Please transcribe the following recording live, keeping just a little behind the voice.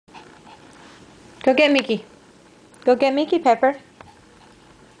Go get Mickey. Go get Mickey, Pepper.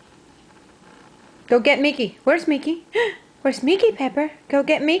 Go get Mickey. Where's Mickey? Where's Mickey, Pepper? Go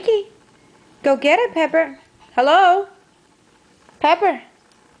get Mickey. Go get it, Pepper. Hello? Pepper.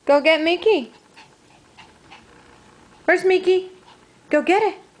 Go get Mickey. Where's Mickey? Go get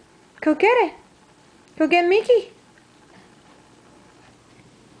it. Go get it. Go get Mickey.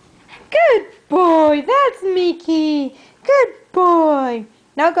 Good boy. That's Mickey. Good boy.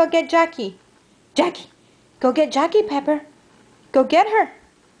 Now go get Jackie. Jackie. Go get Jackie, Pepper. Go get her.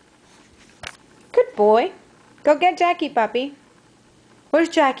 Good boy. Go get Jackie, puppy. Where's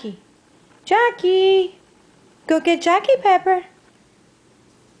Jackie? Jackie. Go get Jackie, Pepper.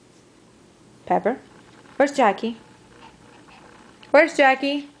 Pepper. Where's Jackie? Where's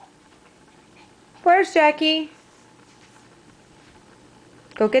Jackie? Where's Jackie?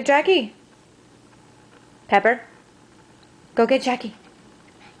 Go get Jackie. Pepper. Go get Jackie.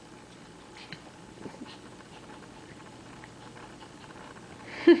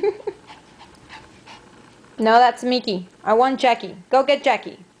 No, that's Mickey. I want Jackie. Go get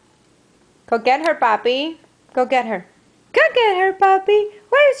Jackie. Go get her, Poppy. Go get her. Go get her, Poppy.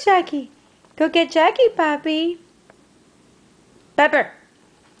 Where's Jackie? Go get Jackie, Poppy. Pepper.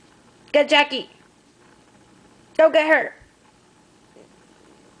 Get Jackie. Go get her.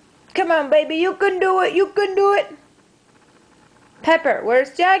 Come on, baby. You can do it. You can do it. Pepper,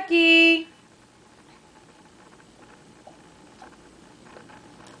 where's Jackie?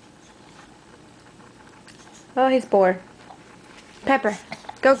 Oh, he's bored. Pepper,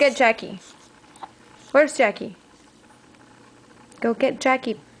 go get Jackie. Where's Jackie? Go get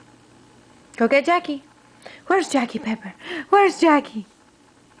Jackie. Go get Jackie. Where's Jackie, Pepper? Where's Jackie?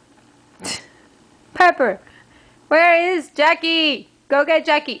 Pepper, where is Jackie? Go get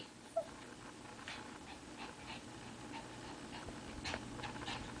Jackie.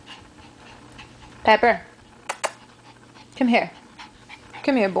 Pepper, come here.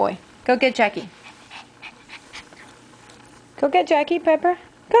 Come here, boy. Go get Jackie. Go get Jackie, Pepper.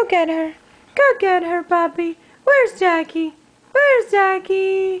 Go get her. Go get her, puppy. Where's Jackie? Where's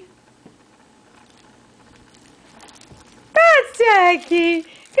Jackie? That's Jackie.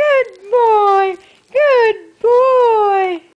 Good boy.